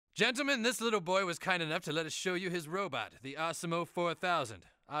Gentlemen, this little boy was kind enough to let us show you his robot, the Awesom-o 4000.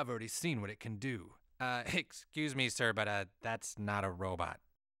 I've already seen what it can do. Excuse me, sir, but that's not a robot.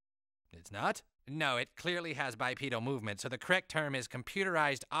 It's not? No, it clearly has bipedal movement, so the correct term is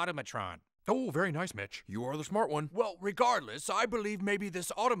computerized automatron. Oh, very nice, Mitch. You are the smart one. Well, regardless, I believe maybe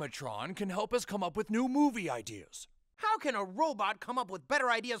this automatron can help us come up with new movie ideas. How can a robot come up with better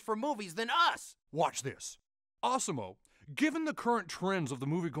ideas for movies than us? Watch this. Awesom-o, given the current trends of the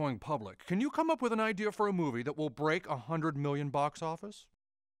movie-going public, can you come up with an idea for a movie that will break 100 million box office?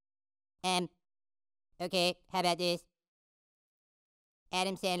 Okay, how about this?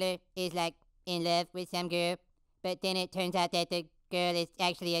 Adam Sandler is like in love with some girl, but then it turns out that the girl is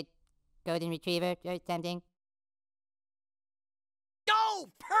actually a golden retriever or something.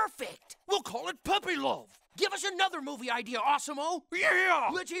 Oh, perfect! We'll call it Puppy Love. Give us another movie idea, Awesom-o. Yeah!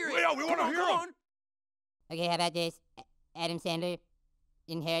 Let's hear it. Yeah, we want to hear it. Okay, how about this? Adam Sandler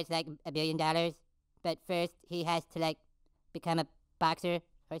inherits like $1 billion, but first he has to like become a boxer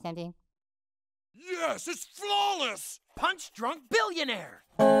or something. Yes, it's flawless! Punch Drunk Billionaire!